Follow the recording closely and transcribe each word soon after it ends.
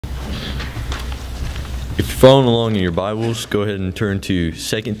If you're following along in your Bibles, go ahead and turn to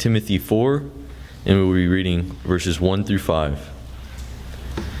 2 Timothy 4, and we'll be reading verses 1 through 5.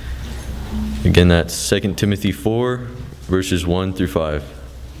 Again, that's 2 Timothy 4, verses 1 through 5.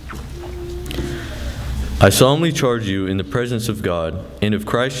 I solemnly charge you in the presence of God and of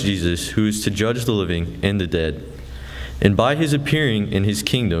Christ Jesus, who is to judge the living and the dead. And by his appearing in his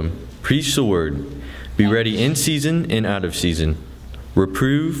kingdom, preach the word. Be ready in season and out of season.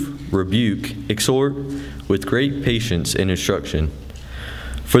 Reprove, rebuke, exhort with great patience and instruction.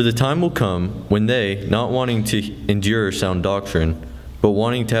 For the time will come when they, not wanting to endure sound doctrine, but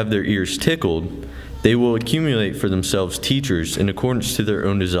wanting to have their ears tickled, they will accumulate for themselves teachers in accordance to their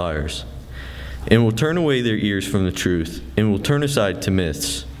own desires, and will turn away their ears from the truth, and will turn aside to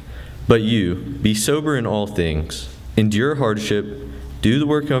myths. But you, be sober in all things, endure hardship, do the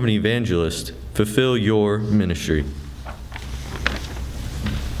work of an evangelist, fulfill your ministry.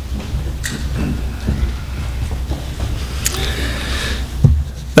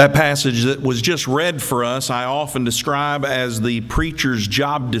 That passage that was just read for us, I often describe as the preacher's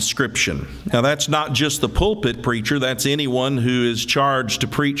job description. Now, that's not just the pulpit preacher, that's anyone who is charged to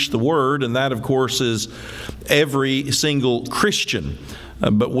preach the word, and that, of course, is every single Christian.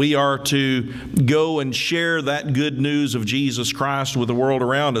 But we are to go and share that good news of Jesus Christ with the world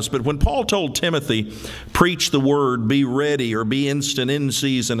around us. But when Paul told Timothy, preach the word, be ready or be instant in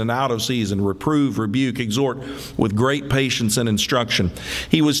season and out of season, reprove, rebuke, exhort with great patience and instruction,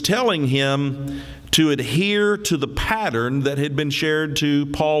 he was telling him to adhere to the pattern that had been shared to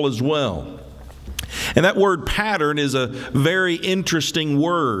Paul as well. And that word pattern is a very interesting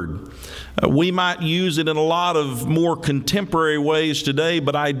word. We might use it in a lot of more contemporary ways today,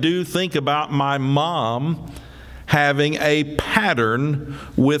 but I do think about my mom having a pattern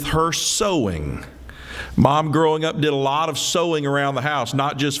with her sewing. Mom, growing up, did a lot of sewing around the house,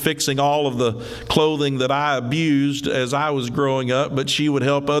 not just fixing all of the clothing that I abused as I was growing up, but she would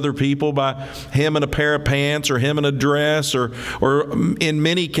help other people by hemming a pair of pants or hemming a dress or in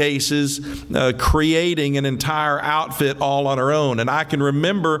many cases, creating an entire outfit all on her own. And I can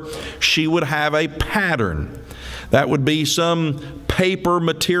remember she would have a pattern. That would be some paper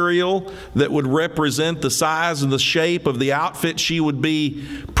material that would represent the size and the shape of the outfit she would be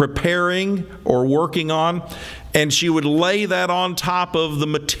preparing or working on. And she would lay that on top of the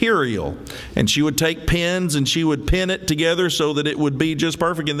material. And she would take pins and she would pin it together so that it would be just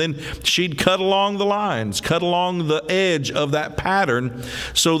perfect. And then she'd cut along the lines, cut along the edge of that pattern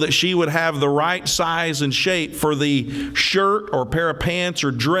so that she would have the right size and shape for the shirt or pair of pants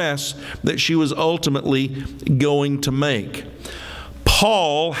or dress that she was ultimately going to make.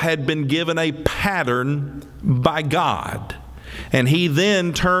 Paul had been given a pattern by God. And he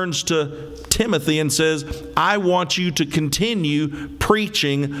then turns to Timothy and says, I want you to continue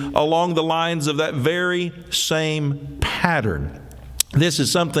preaching along the lines of that very same pattern. This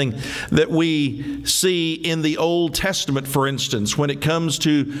is something that we see in the Old Testament, for instance, when it comes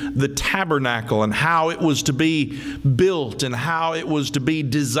to the tabernacle and how it was to be built and how it was to be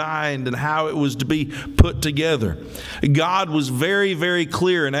designed and how it was to be put together. God was very, very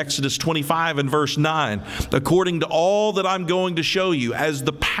clear in Exodus 25 and verse 9, according to all that I'm going to show you as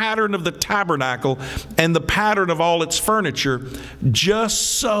the pattern of the tabernacle and the pattern of all its furniture, just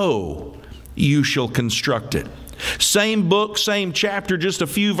so you shall construct it. Same book, same chapter, just a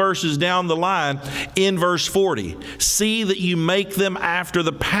few verses down the line in verse 40. See that you make them after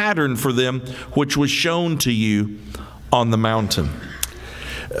the pattern for them which was shown to you on the mountain.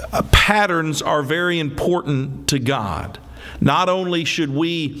 Patterns are very important to God. Not only should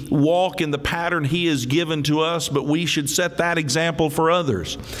we walk in the pattern He has given to us, but we should set that example for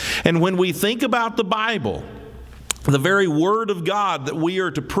others. And when we think about the Bible, the very Word of God that we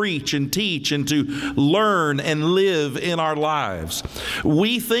are to preach and teach and to learn and live in our lives,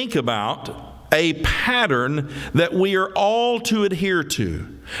 we think about a pattern that we are all to adhere to,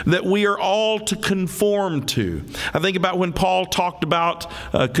 that we are all to conform to. I think about when Paul talked about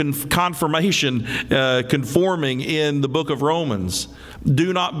conforming in the book of Romans.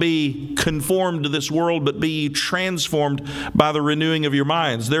 Do not be conformed to this world, but be transformed by the renewing of your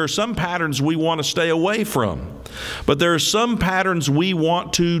minds. There are some patterns we want to stay away from, but there are some patterns we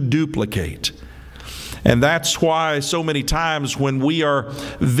want to duplicate. And that's why so many times when we are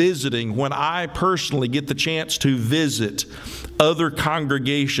visiting, when I personally get the chance to visit other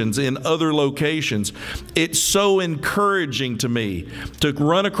congregations in other locations, it's so encouraging to me to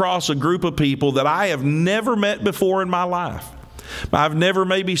run across a group of people that I have never met before in my life. I've never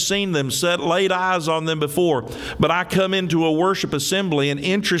maybe seen them, laid eyes on them before, but I come into a worship assembly and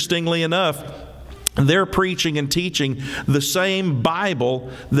interestingly enough, they're preaching and teaching the same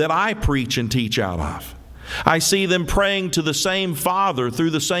Bible that I preach and teach out of. I see them praying to the same Father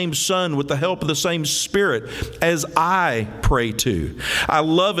through the same Son with the help of the same Spirit as I pray to. I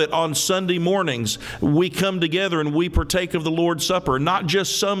love it on Sunday mornings. We come together and we partake of the Lord's Supper. Not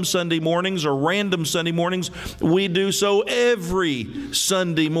just some Sunday mornings or random Sunday mornings. We do so every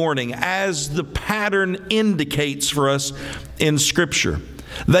Sunday morning as the pattern indicates for us in Scripture.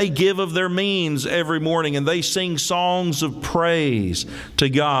 They give of their means every morning and they sing songs of praise to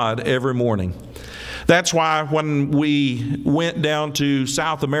God every morning. That's why when we went down to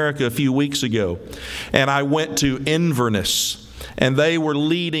South America a few weeks ago, and I went to Inverness, and they were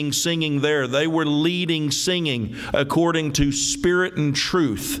leading singing there. They were leading singing according to Spirit and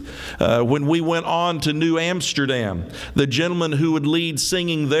Truth. When we went on to New Amsterdam, the gentlemen who would lead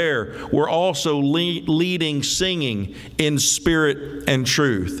singing there were also leading singing in Spirit and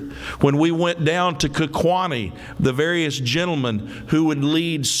Truth. When we went down to Kakwani, the various gentlemen who would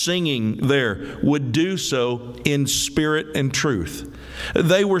lead singing there would do so in Spirit and Truth.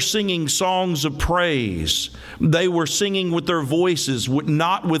 They were singing songs of praise. They were singing with their voices,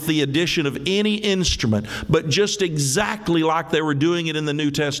 not with the addition of any instrument, but just exactly like they were doing it in the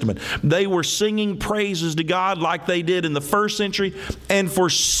New Testament. They were singing praises to God like they did in the first century and for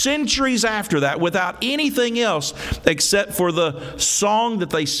centuries after that, without anything else except for the song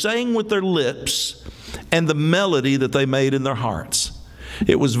that they sang with their lips and the melody that they made in their hearts.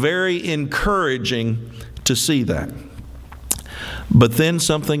 It was very encouraging to see that. But then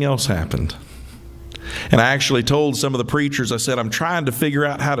something else happened. And I actually told some of the preachers, I said, I'm trying to figure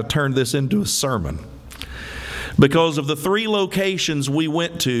out how to turn this into a sermon. Because of the 3 locations we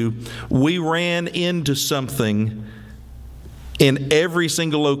went to, we ran into something in every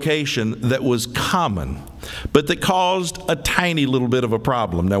single location that was common, but that caused a tiny little bit of a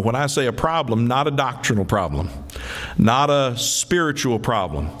problem. Now, when I say a problem, not a doctrinal problem, not a spiritual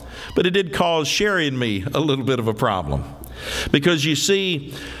problem, but it did cause Sherry and me a little bit of a problem. Because you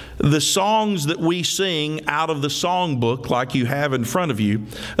see, the songs that we sing out of the songbook, like you have in front of you,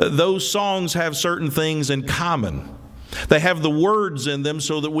 those songs have certain things in common. They have the words in them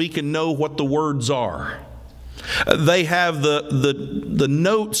so that we can know what the words are. They have the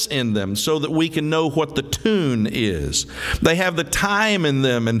notes in them so that we can know what the tune is. They have the time in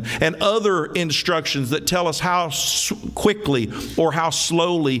them and other instructions that tell us how quickly or how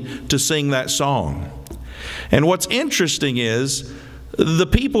slowly to sing that song. And what's interesting is the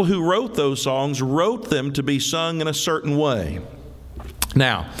people who wrote those songs wrote them to be sung in a certain way.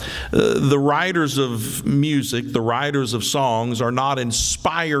 Now, the writers of music, the writers of songs are not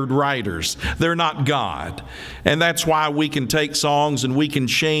inspired writers. They're not God. And that's why we can take songs and we can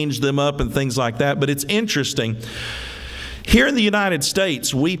change them up and things like that. But it's interesting. Here in the United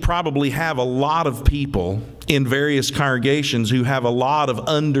States, we probably have a lot of people in various congregations who have a lot of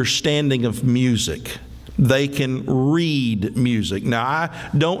understanding of music. They can read music. Now, I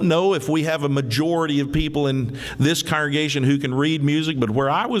don't know if we have a majority of people in this congregation who can read music, but where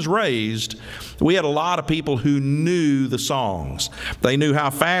I was raised, we had a lot of people who knew the songs. They knew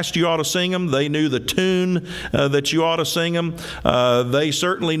how fast you ought to sing them. They knew the tune that you ought to sing them. They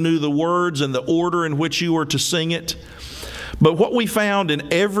certainly knew the words and the order in which you were to sing it. But what we found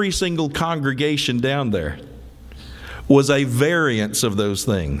in every single congregation down there was a variance of those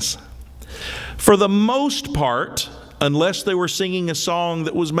things. For the most part, unless they were singing a song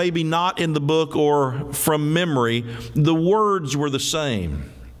that was maybe not in the book or from memory, the words were the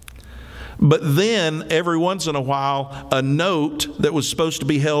same. But then, every once in a while, a note that was supposed to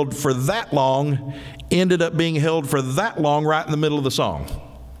be held for that long ended up being held for that long right in the middle of the song.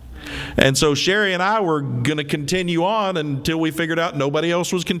 And so Sherry and I were going to continue on until we figured out nobody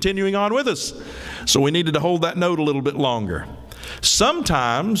else was continuing on with us. So we needed to hold that note a little bit longer.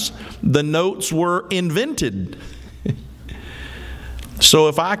 Sometimes the notes were invented. So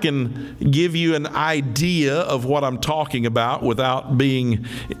if I can give you an idea of what I'm talking about without being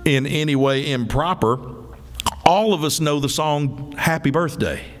in any way improper, all of us know the song Happy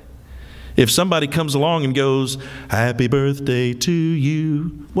Birthday. If somebody comes along and goes, "Happy birthday to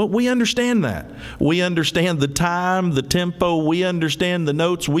you," well, we understand that. We understand the time, the tempo, we understand the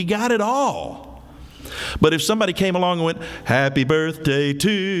notes, we got it all. But if somebody came along and went, "Happy birthday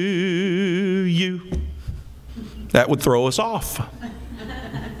to you," that would throw us off.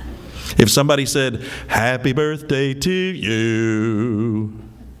 If somebody said, "Happy birthday to you,"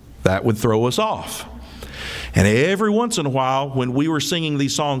 that would throw us off. And every once in a while, when we were singing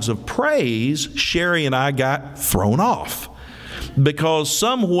these songs of praise, Sherry and I got thrown off. Because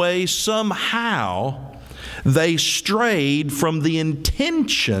some way, somehow, they strayed from the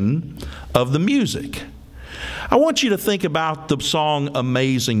intention of the music. I want you to think about the song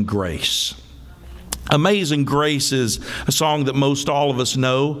Amazing Grace. Amazing Grace is a song that most all of us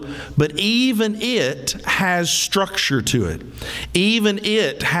know, but even it has structure to it. Even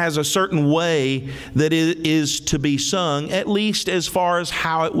it has a certain way that it is to be sung, at least as far as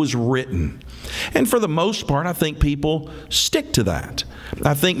how it was written. And for the most part, I think people stick to that.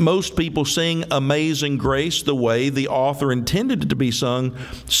 I think most people sing Amazing Grace the way the author intended it to be sung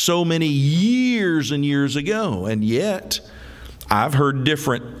so many years and years ago. And yet, I've heard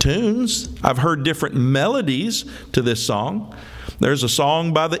different tunes. I've heard different melodies to this song. There's a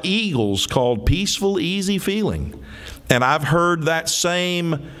song by the Eagles called Peaceful, Easy Feeling. And I've heard that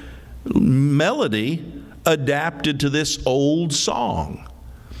same melody adapted to this old song.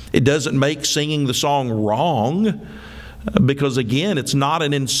 It doesn't make singing the song wrong, because again, it's not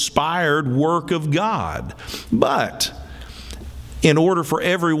an inspired work of God. But in order for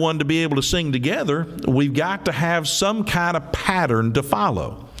everyone to be able to sing together, we've got to have some kind of pattern to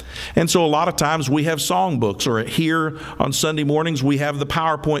follow. And so a lot of times we have songbooks, or here on Sunday mornings we have the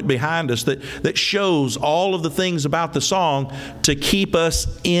PowerPoint behind us that shows all of the things about the song to keep us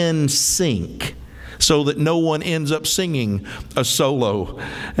in sync, so that no one ends up singing a solo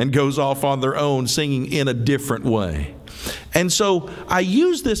and goes off on their own singing in a different way. And so I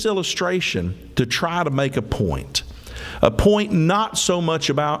use this illustration to try to make a point not so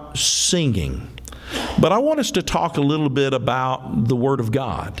much about singing, but I want us to talk a little bit about the Word of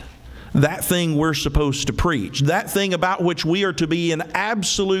God. That thing we're supposed to preach, that thing about which we are to be in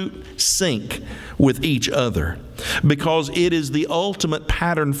absolute sync with each other, because it is the ultimate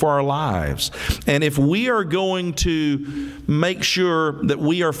pattern for our lives. And if we are going to make sure that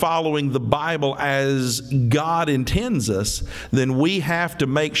we are following the Bible as God intends us, then we have to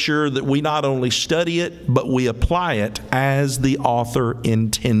make sure that we not only study it, but we apply it as the author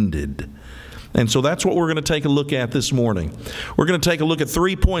intended. And so that's what we're going to take a look at this morning. We're going to take a look at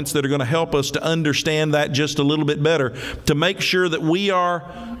 3 points that are going to help us to understand that just a little bit better, to make sure that we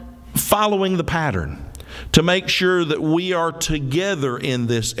are following the pattern, to make sure that we are together in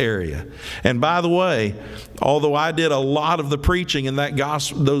this area. And by the way, although I did a lot of the preaching in that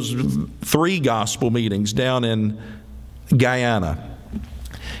those 3 gospel meetings down in Guyana,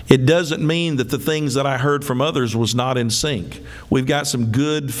 it doesn't mean that the things that I heard from others was not in sync. We've got some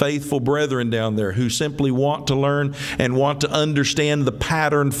good, faithful brethren down there who simply want to learn and want to understand the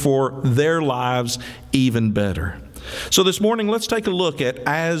pattern for their lives even better. So this morning, let's take a look at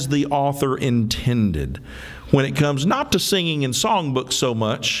as the author intended, when it comes not to singing in songbooks so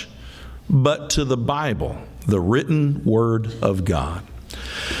much, but to the Bible, the written Word of God.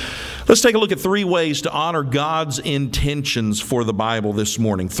 Let's take a look at 3 ways to honor God's intentions for the Bible this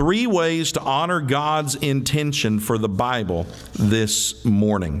morning. 3 ways to honor God's intention for the Bible this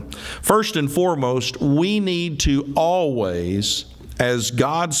morning. First and foremost, we need to always, as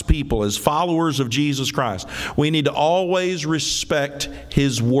God's people, as followers of Jesus Christ, we need to always respect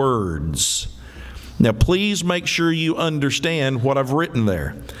His words. Now, please make sure you understand what I've written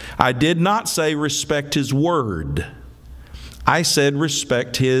there. I did not say respect His word. I said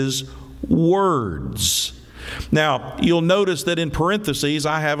respect His words. Now, you'll notice that in parentheses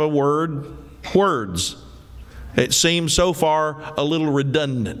I have a word, words. It seems so far a little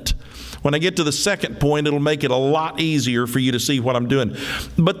redundant. When I get to the second point, it'll make it a lot easier for you to see what I'm doing.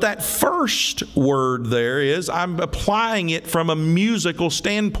 But that first word there is, I'm applying it from a musical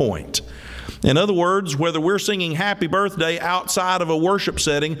standpoint. In other words, whether we're singing Happy Birthday outside of a worship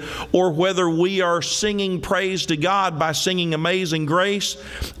setting, or whether we are singing praise to God by singing Amazing Grace,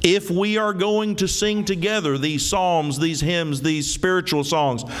 if we are going to sing together these psalms, these hymns, these spiritual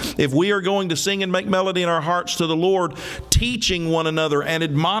songs, if we are going to sing and make melody in our hearts to the Lord, teaching one another and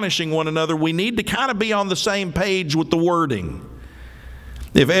admonishing one another, we need to kind of be on the same page with the wording.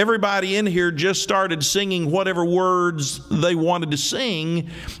 If everybody in here just started singing whatever words they wanted to sing,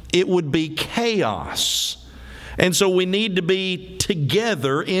 it would be chaos. And so we need to be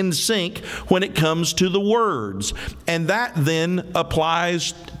together in sync when it comes to the words. And that then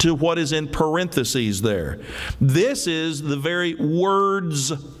applies to what is in parentheses there. This is the very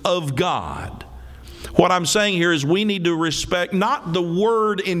words of God. What I'm saying here is we need to respect not the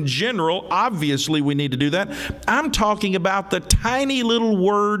word in general. Obviously, we need to do that. I'm talking about the tiny little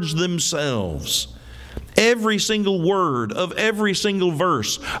words themselves. Every single word of every single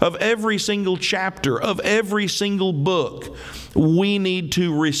verse, of every single chapter, of every single book, we need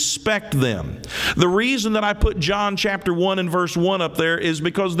to respect them. The reason that I put John chapter 1 and verse 1 up there is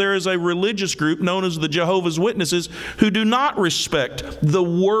because there is a religious group known as the Jehovah's Witnesses who do not respect the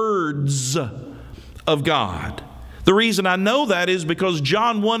words of God. The reason I know that is because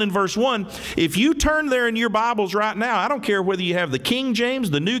John 1 and verse 1, if you turn there in your Bibles right now, I don't care whether you have the King James,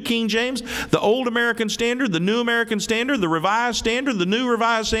 the New King James, the Old American Standard, the New American Standard, the Revised Standard, the New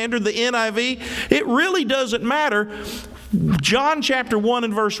Revised Standard, the NIV, it really doesn't matter. John chapter 1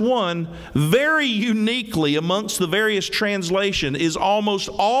 and verse 1, very uniquely amongst the various translations, is almost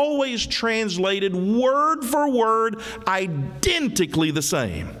always translated word for word, identically the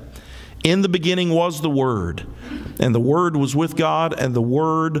same. In the beginning was the Word, and the Word was with God, and the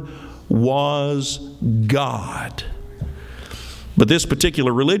Word was God. But this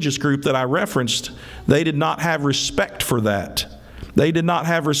particular religious group that I referenced, they did not have respect for that. They did not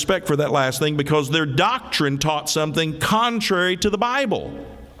have respect for that last thing because their doctrine taught something contrary to the Bible.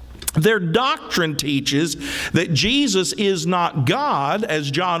 Their doctrine teaches that Jesus is not God, as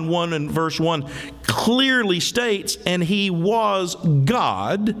John 1 and verse 1 clearly states, and He was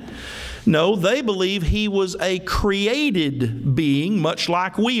God. No, they believe He was a created being, much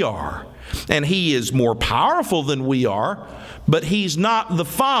like we are. And He is more powerful than we are, but He's not the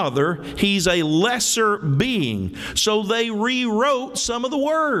Father. He's a lesser being. So they rewrote some of the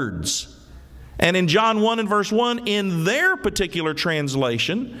words. And in John 1 and verse 1, in their particular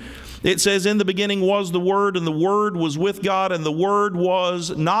translation, it says, in the beginning was the Word, and the Word was with God, and the Word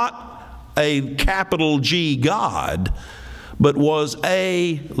was not a capital G God, but was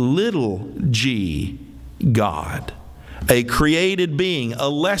a little g God. A created being, a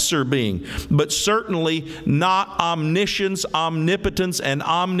lesser being, but certainly not omniscience, omnipotence, and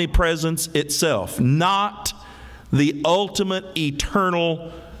omnipresence itself. Not the ultimate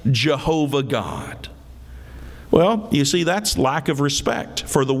eternal Jehovah God. Well, you see, that's lack of respect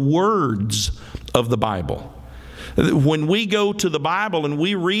for the words of the Bible. When we go to the Bible and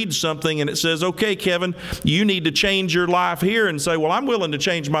we read something and it says, okay, Kevin, you need to change your life here, and say, well, I'm willing to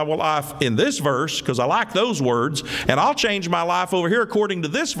change my life in this verse because I like those words, and I'll change my life over here according to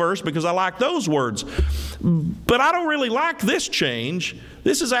this verse because I like those words. But I don't really like this change.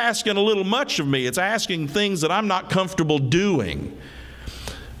 This is asking a little much of me. It's asking things that I'm not comfortable doing.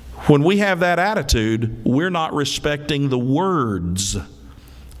 When we have that attitude, we're not respecting the words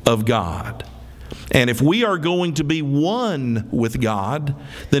of God. And if we are going to be one with God,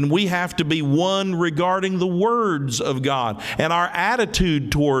 then we have to be one regarding the words of God and our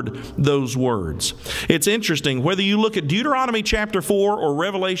attitude toward those words. It's interesting, whether you look at Deuteronomy chapter 4 or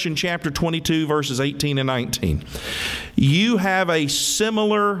Revelation chapter 22, verses 18 and 19, you have a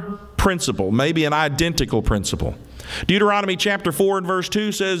similar principle, maybe an identical principle. Deuteronomy chapter 4 and verse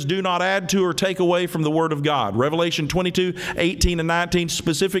 2 says, do not add to or take away from the Word of God. Revelation 22, 18 and 19,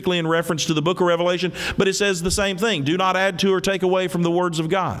 specifically in reference to the book of Revelation, but it says the same thing. Do not add to or take away from the words of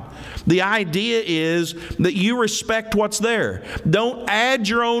God. The idea is that you respect what's there. Don't add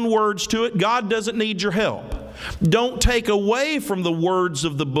your own words to it. God doesn't need your help. Don't take away from the words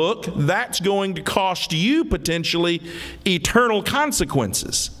of the book. That's going to cost you potentially eternal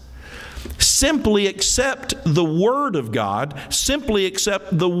consequences. Simply accept the Word of God. Simply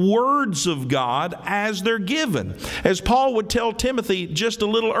accept the words of God as they're given. As Paul would tell Timothy just a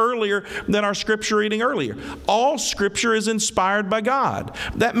little earlier than our scripture reading earlier, all Scripture is inspired by God.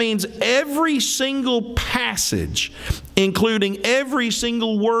 That means every single passage, including every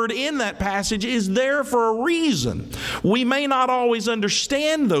single word in that passage, is there for a reason. We may not always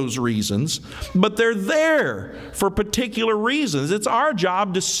understand those reasons, but they're there for particular reasons. It's our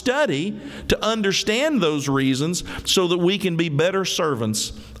job to study, to understand those reasons so that we can be better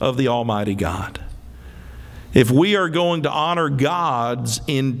servants of the Almighty God. If we are going to honor God's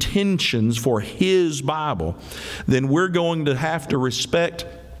intentions for His Bible, then we're going to have to respect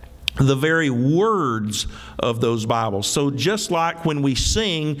the very words of those Bibles. So just like when we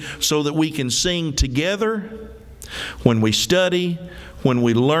sing so that we can sing together, when we study, when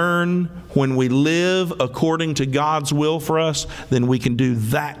we learn, when we live according to God's will for us, then we can do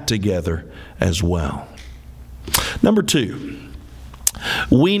that together as well. Number 2,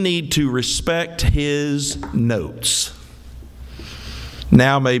 we need to respect His notes.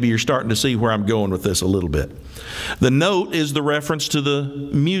 Now maybe you're starting to see where I'm going with this a little bit. The note is the reference to the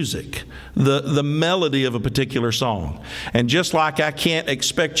music, the melody of a particular song. And just like I can't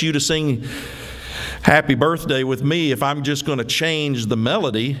expect you to sing Happy Birthday with me if I'm just going to change the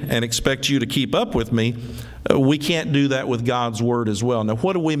melody and expect you to keep up with me, we can't do that with God's Word as well. Now,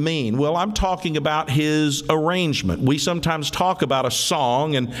 what do we mean? Well, I'm talking about His arrangement. We sometimes talk about a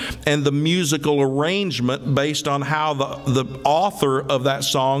song and the musical arrangement based on how the author of that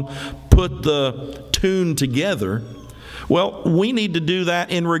song put the tune together. Well, we need to do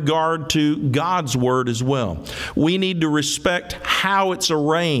that in regard to God's Word as well. We need to respect how it's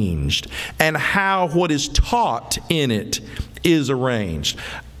arranged and how what is taught in it is arranged.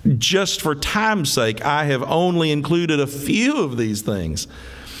 Just for time's sake, I have only included a few of these things.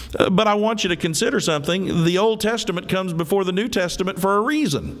 But I want you to consider something. The Old Testament comes before the New Testament for a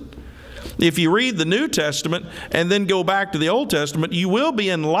reason. If you read the New Testament and then go back to the Old Testament, you will be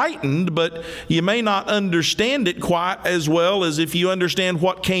enlightened, but you may not understand it quite as well as if you understand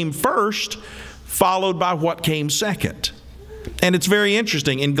what came first, followed by what came second. And it's very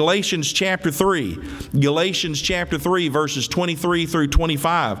interesting. In Galatians chapter 3, verses 23 through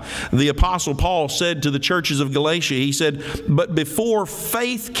 25, the Apostle Paul said to the churches of Galatia, he said, "But before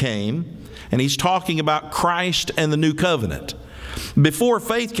faith came," and he's talking about Christ and the new covenant, "before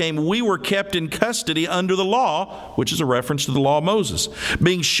faith came, we were kept in custody under the law," which is a reference to the law of Moses,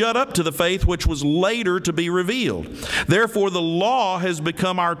 "being shut up to the faith which was later to be revealed. Therefore the law has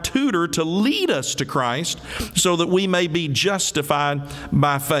become our tutor to lead us to Christ, so that we may be justified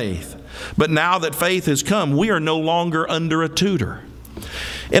by faith. But now that faith has come, we are no longer under a tutor."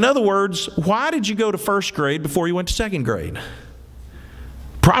 In other words, why did you go to first grade before you went to second grade?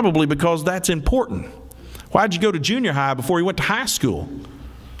 Probably because that's important. Why'd you go to junior high before you went to high school?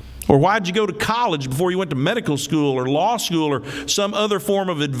 Or why'd you go to college before you went to medical school or law school or some other form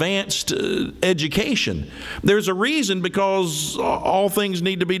of advanced education? There's a reason, because all things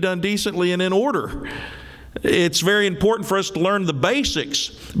need to be done decently and in order. It's very important for us to learn the basics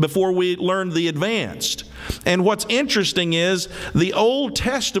before we learn the advanced. And what's interesting is the Old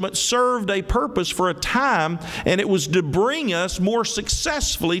Testament served a purpose for a time, and it was to bring us more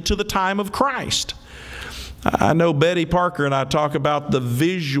successfully to the time of Christ. I know Betty Parker and I talk about the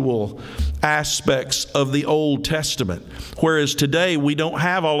visual aspects of the Old Testament, whereas today we don't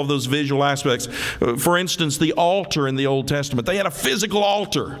have all of those visual aspects. For instance, the altar in the Old Testament. They had a physical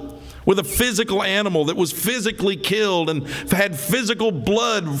altar with a physical animal that was physically killed and had physical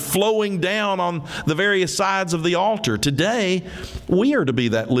blood flowing down on the various sides of the altar. Today, we are to be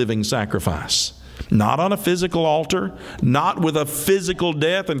that living sacrifice. Not on a physical altar, not with a physical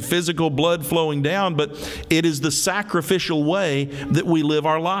death and physical blood flowing down, but it is the sacrificial way that we live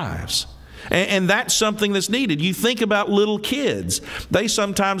our lives. And that's something that's needed. You think about little kids. They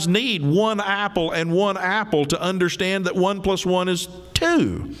sometimes need one apple and one apple to understand that 1 + 1 is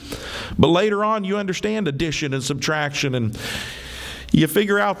 2. But later on, you understand addition and subtraction, and you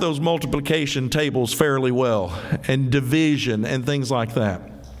figure out those multiplication tables fairly well, and division and things like that.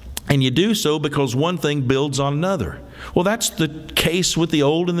 And you do so because one thing builds on another. Well, that's the case with the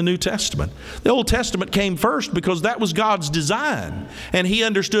Old and the New Testament. The Old Testament came first because that was God's design, and He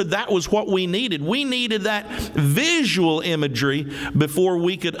understood that was what we needed. We needed that visual imagery before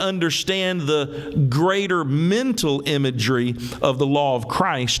we could understand the greater mental imagery of the law of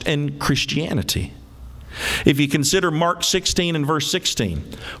Christ and Christianity. If you consider Mark 16 and verse 16,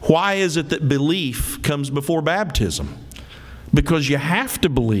 why is it that belief comes before baptism? Because you have to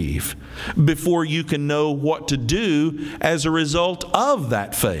believe before you can know what to do as a result of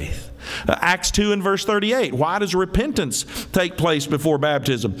that faith. Acts 2 and verse 38. Why does repentance take place before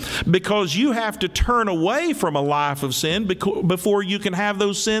baptism? Because you have to turn away from a life of sin before you can have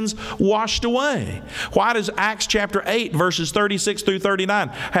those sins washed away. Why does Acts chapter 8 verses 36 through 39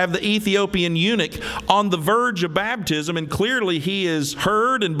 have the Ethiopian eunuch on the verge of baptism, and clearly he is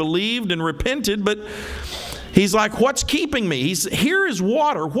heard and believed and repented, but he's like, what's keeping me? Here is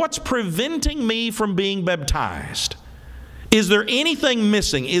water. What's preventing me from being baptized? Is there anything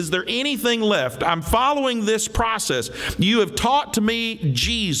missing? Is there anything left? I'm following this process. You have taught to me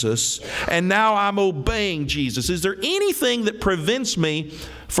Jesus, and now I'm obeying Jesus. Is there anything that prevents me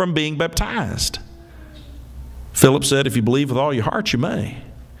from being baptized? Philip said, if you believe with all your heart, you may.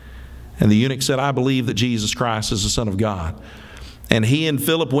 And the eunuch said, I believe that Jesus Christ is the Son of God. And he and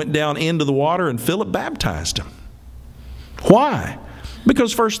Philip went down into the water, and Philip baptized him. Why?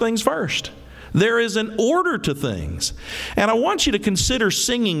 Because first things first. There is an order to things. And I want you to consider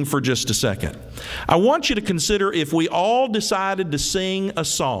singing for just a second. I want you to consider if we all decided to sing a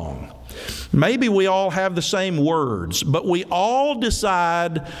song. Maybe we all have the same words, but we all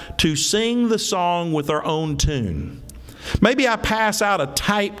decide to sing the song with our own tune. Maybe I pass out a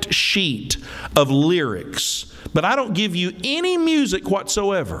typed sheet of lyrics, but I don't give you any music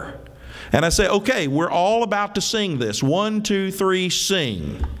whatsoever. And I say, okay, we're all about to sing this. 1, 2, 3,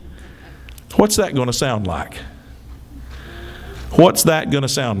 sing. What's that going to sound like? What's that going to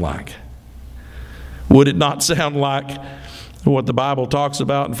sound like? Would it not sound like What the Bible talks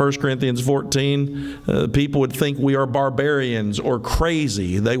about in 1 Corinthians 14, people would think we are barbarians or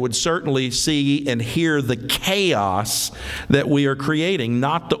crazy. They would certainly see and hear the chaos that we are creating,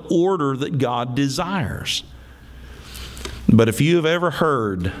 not the order that God desires. But if you have ever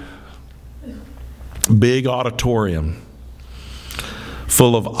heard big auditorium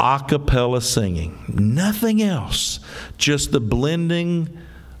full of a cappella singing, nothing else, just the blending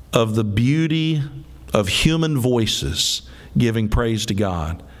of the beauty of human voices giving praise to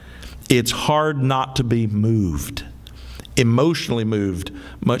God, it's hard not to be moved, emotionally moved,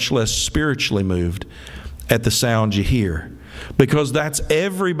 much less spiritually moved at the sound you hear. Because that's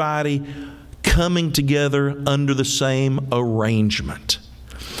everybody coming together under the same arrangement.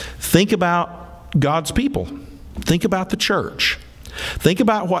 Think about God's people. Think about the church. Think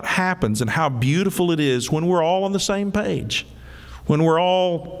about what happens and how beautiful it is when we're all on the same page, when we're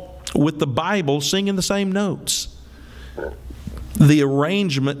all with the Bible singing the same notes. The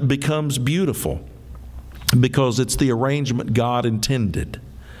arrangement becomes beautiful because it's the arrangement God intended.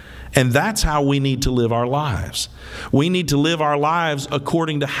 And that's how we need to live our lives. We need to live our lives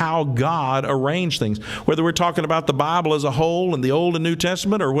according to how God arranged things. Whether we're talking about the Bible as a whole in the Old and New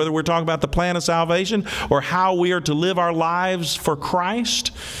Testament, or whether we're talking about the plan of salvation, or how we are to live our lives for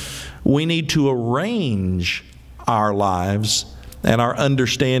Christ, we need to arrange our lives and our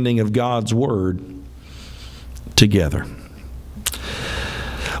understanding of God's Word together.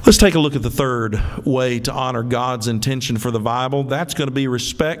 Let's take a look at the third way to honor God's intention for the Bible. That's going to be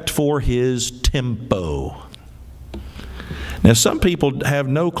respect for His tempo. Now, some people have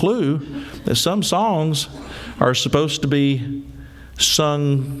no clue that some songs are supposed to be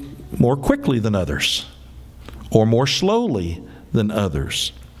sung more quickly than others, or more slowly than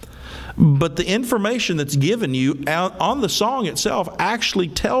others. But the information that's given you on the song itself actually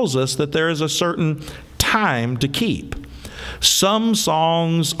tells us that there is a certain time to keep. Some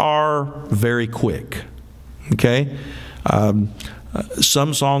songs are very quick, okay?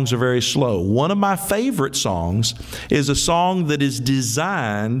 Some songs are very slow. One of my favorite songs is a song that is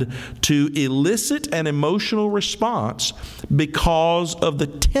designed to elicit an emotional response because of the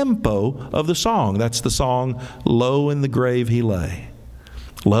tempo of the song. That's the song, "Low in the Grave He Lay."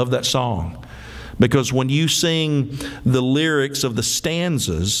 Love that song. Because when you sing the lyrics of the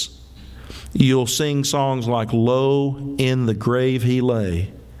stanzas, you'll sing songs like, "Low in the grave He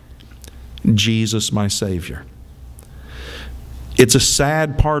lay, Jesus my Savior." It's a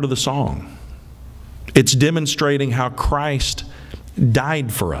sad part of the song. It's demonstrating how Christ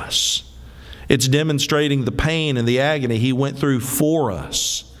died for us. It's demonstrating the pain and the agony He went through for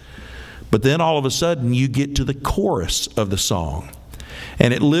us. But then all of a sudden you get to the chorus of the song.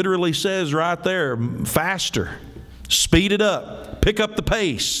 And it literally says right there, faster, speed it up, pick up the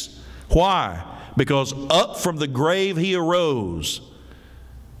pace. Why? Because up from the grave He arose.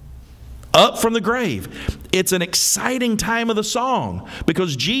 Up from the grave. It's an exciting time of the song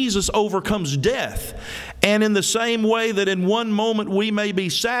because Jesus overcomes death. And in the same way that in one moment we may be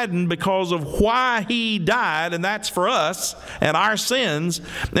saddened because of why He died, and that's for us and our sins,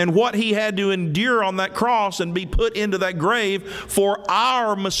 and what He had to endure on that cross and be put into that grave for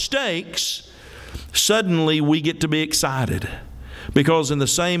our mistakes, suddenly we get to be excited. Because in the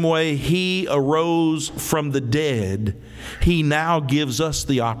same way He arose from the dead, He now gives us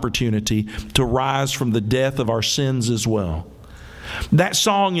the opportunity to rise from the death of our sins as well. That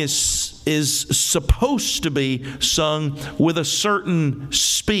song is supposed to be sung with a certain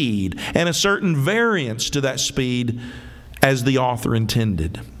speed and a certain variance to that speed as the author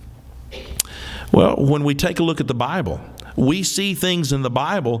intended. Well, when we take a look at the Bible, we see things in the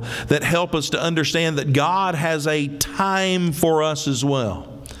Bible that help us to understand that God has a time for us as well.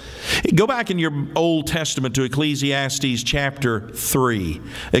 Go back in your Old Testament to Ecclesiastes chapter 3.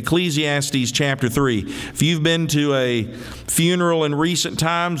 Ecclesiastes chapter 3. If you've been to a funeral in recent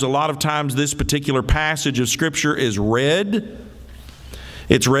times, a lot of times this particular passage of Scripture is read.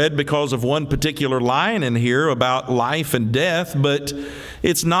 It's read because of one particular line in here about life and death, but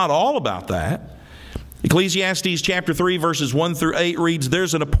it's not all about that. Ecclesiastes chapter 3 verses 1 through 8 reads,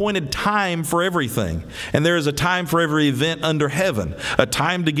 "There's an appointed time for everything, and there is a time for every event under heaven, a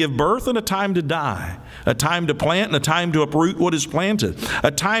time to give birth and a time to die, a time to plant and a time to uproot what is planted, a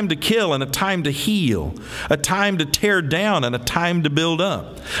time to kill and a time to heal, a time to tear down and a time to build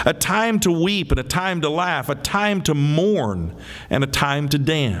up, a time to weep and a time to laugh, a time to mourn and a time to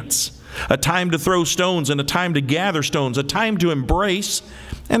dance, a time to throw stones and a time to gather stones, a time to embrace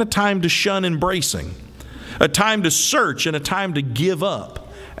and a time to shun embracing, a time to search and a time to give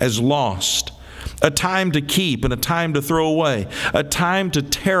up as lost, a time to keep and a time to throw away, a time to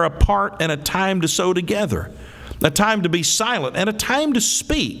tear apart and a time to sew together, a time to be silent, and a time to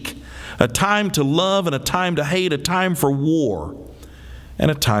speak, a time to love and a time to hate, a time for war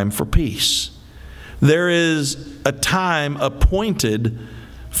and a time for peace. There is a time appointed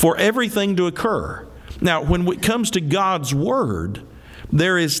for everything to occur. Now, when it comes to God's Word,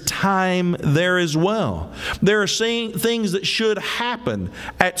 there is time there as well. There are things that should happen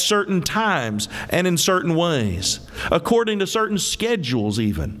at certain times and in certain ways, according to certain schedules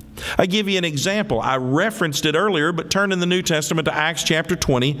even. I give you an example. I referenced it earlier, but turn in the New Testament to Acts chapter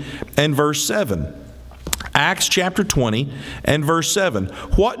 20 and verse 7. Acts chapter 20 and verse 7.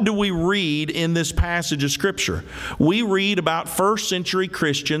 What do we read in this passage of Scripture? We read about first century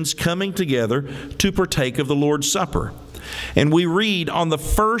Christians coming together to partake of the Lord's Supper. And we read on the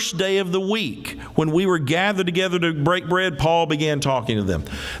first day of the week, when we were gathered together to break bread, Paul began talking to them.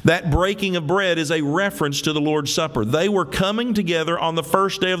 That breaking of bread is a reference to the Lord's Supper. They were coming together on the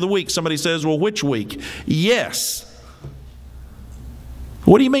first day of the week. Somebody says, well, which week? Yes.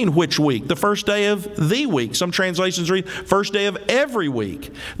 What do you mean, which week? The first day of the week. Some translations read, first day of every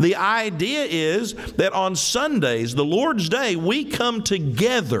week. The idea is that on Sundays, the Lord's Day, we come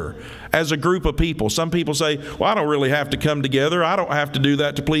together as a group of people. Some people say, well, I don't really have to come together. I don't have to do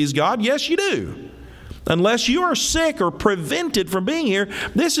that to please God. Yes, you do. Unless you are sick or prevented from being here,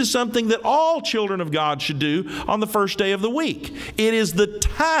 this is something that all children of God should do on the first day of the week. It is the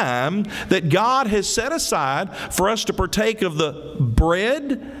time that God has set aside for us to partake of the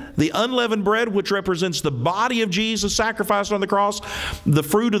bread, the unleavened bread, which represents the body of Jesus sacrificed on the cross, the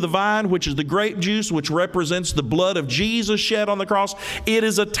fruit of the vine, which is the grape juice, which represents the blood of Jesus shed on the cross. It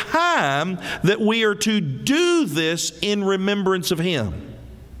is a time that we are to do this in remembrance of Him.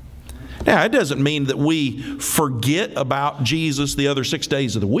 Now, it doesn't mean that we forget about Jesus the other 6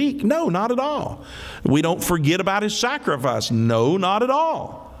 days of the week. No, not at all. We don't forget about His sacrifice. No, not at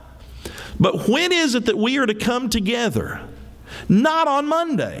all. But when is it that we are to come together? Not on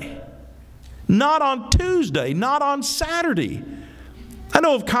Monday, not on Tuesday, not on Saturday. I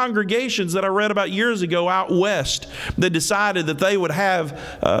know of congregations that I read about years ago out west that decided that they would have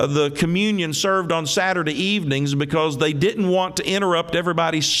the communion served on Saturday evenings because they didn't want to interrupt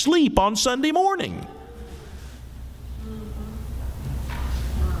everybody's sleep on Sunday morning.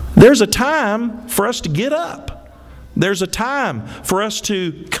 There's a time for us to get up. There's a time for us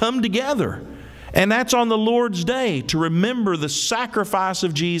to come together. And that's on the Lord's Day, to remember the sacrifice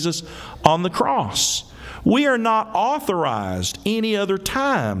of Jesus on the cross. We are not authorized any other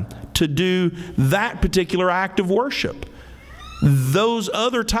time to do that particular act of worship. Those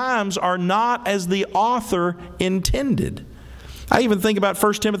other times are not as the author intended. I even think about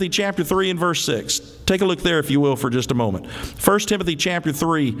 1 Timothy chapter 3 and verse 6. Take a look there, if you will, for just a moment. 1 Timothy chapter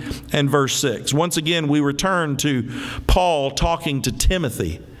 3 and verse 6. Once again, we return to Paul talking to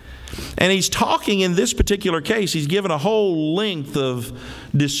Timothy. And he's talking in this particular case, he's given a whole length of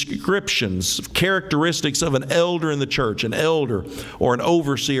descriptions, characteristics of an elder in the church, an elder or an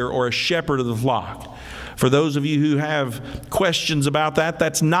overseer or a shepherd of the flock. For those of you who have questions about that,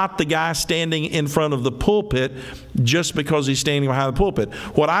 that's not the guy standing in front of the pulpit just because he's standing behind the pulpit.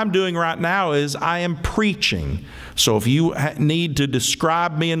 What I'm doing right now is I am preaching. So if you need to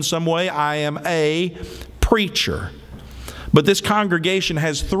describe me in some way, I am a preacher. But this congregation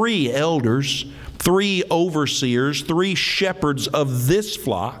has 3 elders, 3 overseers, 3 shepherds of this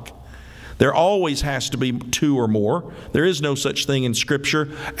flock. There always has to be 2 or more. There is no such thing in Scripture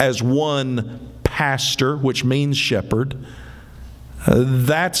as one pastor, which means shepherd.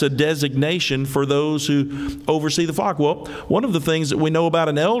 That's a designation for those who oversee the flock. Well, one of the things that we know about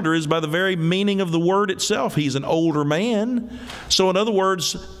an elder is by the very meaning of the word itself. He's an older man. So in other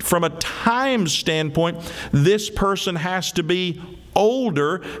words, from a time standpoint, this person has to be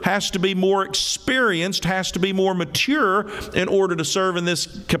older, has to be more experienced, has to be more mature in order to serve in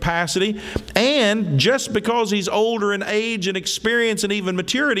this capacity. And just because he's older in age and experience and even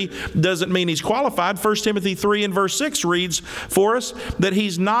maturity doesn't mean he's qualified. 1 Timothy 3 and verse 6 reads for us that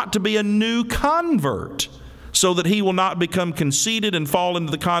he's not to be a new convert, so that he will not become conceited and fall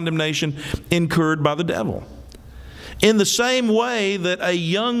into the condemnation incurred by the devil. In the same way that a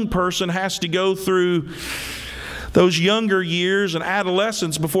young person has to go through those younger years and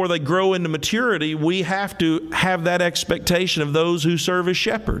adolescence before they grow into maturity, we have to have that expectation of those who serve as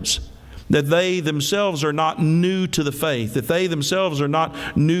shepherds, that they themselves are not new to the faith, that they themselves are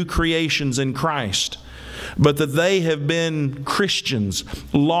not new creations in Christ, but that they have been Christians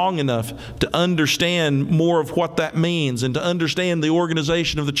long enough to understand more of what that means and to understand the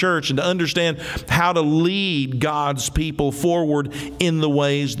organization of the church and to understand how to lead God's people forward in the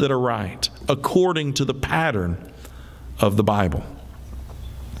ways that are right, according to the pattern of the Bible.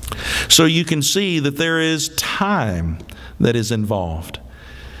 So you can see that there is time that is involved.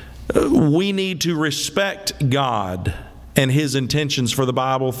 We need to respect God and His intentions for the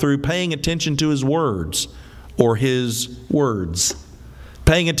Bible through paying attention to His words or His words.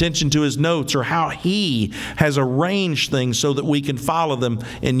 Paying attention to His notes or how He has arranged things so that we can follow them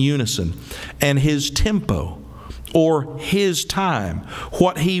in unison. And His tempo or His time,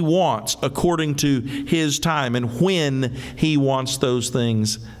 what He wants according to His time and when He wants those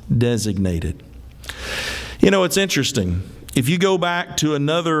things designated. You know, it's interesting. If you go back to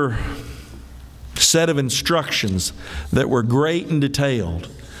another set of instructions that were great and detailed,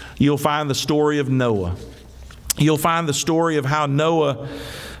 you'll find the story of Noah. You'll find the story of how Noah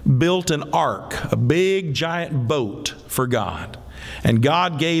built an ark, a big giant boat for God. And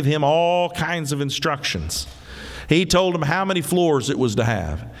God gave him all kinds of instructions. He told him how many floors it was to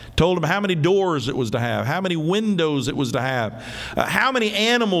have, told him how many doors it was to have, how many windows it was to have, how many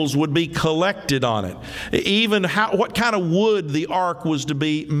animals would be collected on it, even what kind of wood the ark was to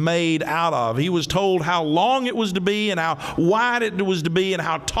be made out of. He was told how long it was to be and how wide it was to be and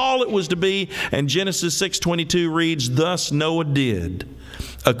how tall it was to be. And Genesis 6:22 reads, "Thus Noah did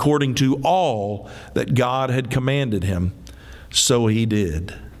according to all that God had commanded him, so he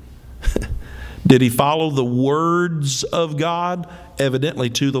did." Did he follow the words of God?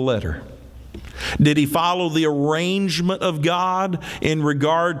 Evidently to the letter. Did he follow the arrangement of God in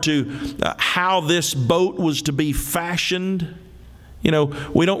regard to how this boat was to be fashioned? You know,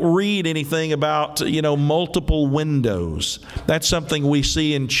 we don't read anything about, multiple windows. That's something we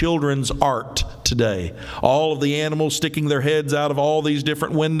see in children's art today. All of the animals sticking their heads out of all these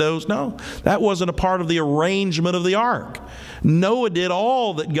different windows. No, that wasn't a part of the arrangement of the ark. Noah did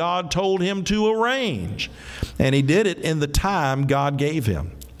all that God told him to arrange, and he did it in the time God gave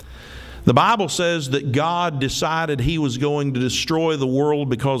him. The Bible says that God decided He was going to destroy the world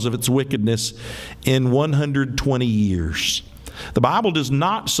because of its wickedness in 120 years. The Bible does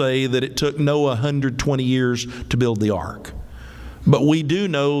not say that it took Noah 120 years to build the ark. But we do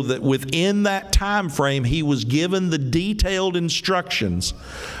know that within that time frame, he was given the detailed instructions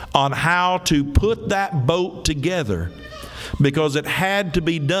on how to put that boat together, because it had to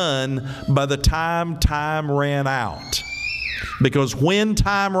be done by the time ran out. Because when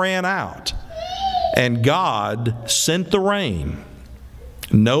time ran out and God sent the rain,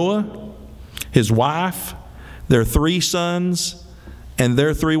 Noah, his wife, their 3 sons, and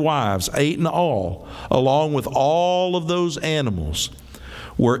their 3 wives, 8 in all, along with all of those animals,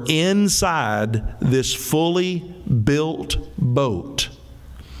 were inside this fully built boat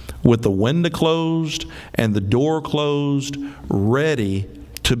with the window closed and the door closed, ready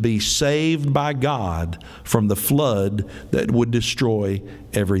to be saved by God from the flood that would destroy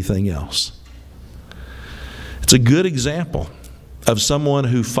everything else. It's a good example of someone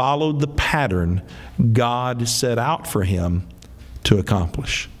who followed the pattern God set out for him to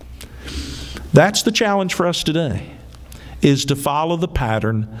accomplish. That's the challenge for us today, is to follow the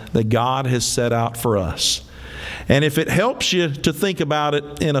pattern that God has set out for us. And if it helps you to think about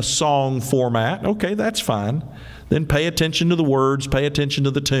it in a song format, okay, that's fine. Then pay attention to the words, pay attention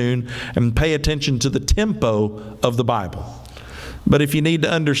to the tune, and pay attention to the tempo of the Bible. But if you need to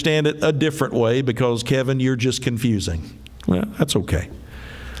understand it a different way because, Kevin, you're just confusing, well, that's okay.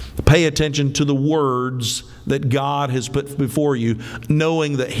 Pay attention to the words that God has put before you,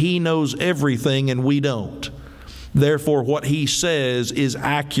 knowing that He knows everything and we don't. Therefore, what He says is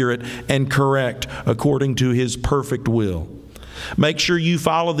accurate and correct according to His perfect will. Make sure you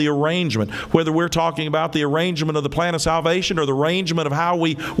follow the arrangement, whether we're talking about the arrangement of the plan of salvation or the arrangement of how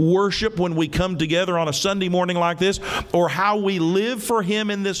we worship when we come together on a Sunday morning like this, or how we live for Him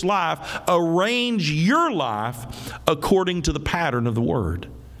in this life. Arrange your life according to the pattern of the Word.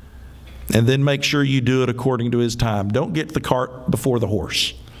 And then make sure you do it according to His time. Don't get the cart before the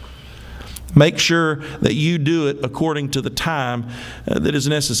horse. Make sure that you do it according to the time that is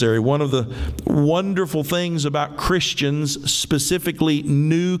necessary. One of the wonderful things about Christians, specifically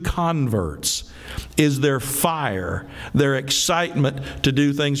new converts, is their fire, their excitement to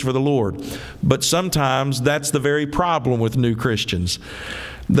do things for the Lord. But sometimes that's the very problem with new Christians.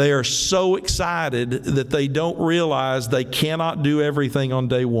 They are so excited that they don't realize they cannot do everything on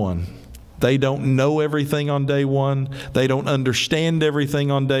day one. They don't know everything on day one. They don't understand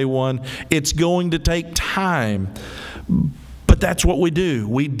everything on day one. It's going to take time. But that's what we do.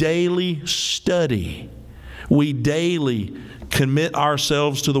 We daily study. We daily commit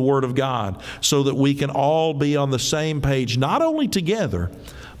ourselves to the Word of God so that we can all be on the same page, not only together,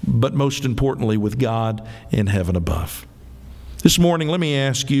 but most importantly with God in heaven above. This morning, let me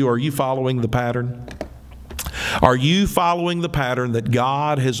ask you, are you following the pattern? Are you following the pattern that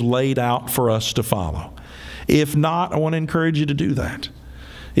God has laid out for us to follow? If not, I want to encourage you to do that.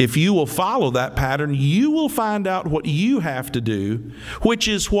 If you will follow that pattern, you will find out what you have to do, which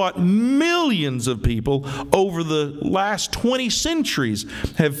is what millions of people over the last 20 centuries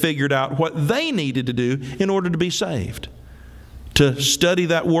have figured out what they needed to do in order to be saved. To study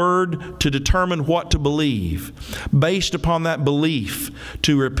that Word, to determine what to believe. Based upon that belief,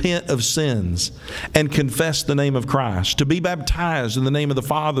 to repent of sins and confess the name of Christ. To be baptized in the name of the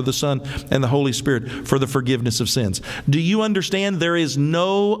Father, the Son, and the Holy Spirit for the forgiveness of sins. Do you understand there is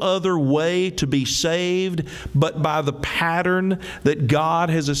no other way to be saved but by the pattern that God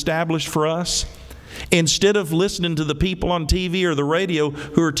has established for us? Instead of listening to the people on TV or the radio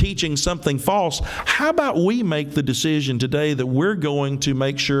who are teaching something false, how about we make the decision today that we're going to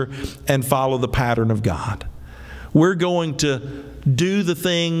make sure and follow the pattern of God? We're going to do the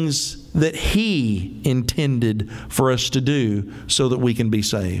things that He intended for us to do so that we can be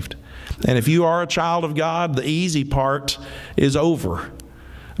saved. And if you are a child of God, the easy part is over.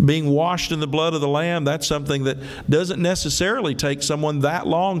 Being washed in the blood of the Lamb, that's something that doesn't necessarily take someone that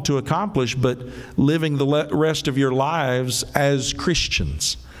long to accomplish, but living the rest of your lives as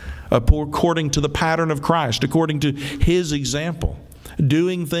Christians, according to the pattern of Christ, according to His example,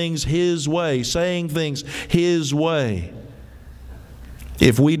 doing things His way, saying things His way.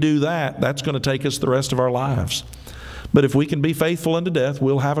 If we do that, that's going to take us the rest of our lives. But if we can be faithful unto death,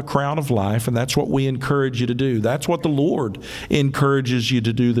 we'll have a crown of life, and that's what we encourage you to do. That's what the Lord encourages you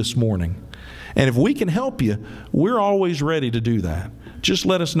to do this morning. And if we can help you, we're always ready to do that. Just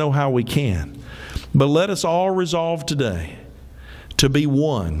let us know how we can. But let us all resolve today to be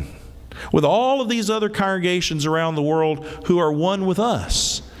one with all of these other congregations around the world who are one with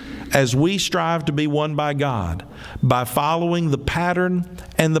us as we strive to be one by God, by following the pattern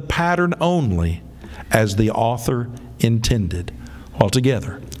and the pattern only as the author intended. All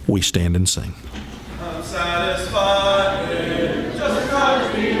together, we stand and sing. I'm satisfied.